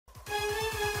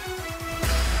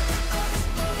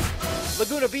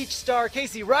Laguna Beach star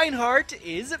Casey Reinhardt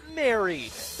is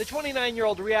married. The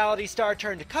 29-year-old reality star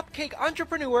turned cupcake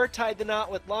entrepreneur tied the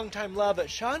knot with longtime love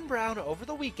Sean Brown over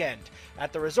the weekend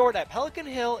at the resort at Pelican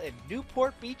Hill in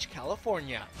Newport Beach,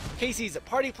 California. Casey's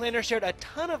party planner shared a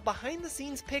ton of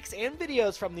behind-the-scenes pics and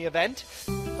videos from the event.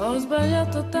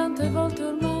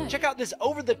 Check out this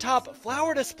over-the-top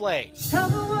flower display.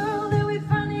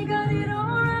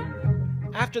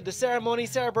 After the ceremony,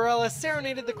 Sarah Bareilles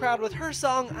serenaded the crowd with her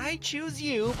song, I Choose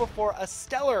You, before a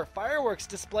stellar fireworks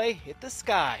display hit the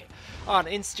sky. On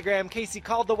Instagram, Casey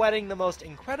called the wedding the most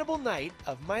incredible night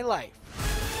of my life.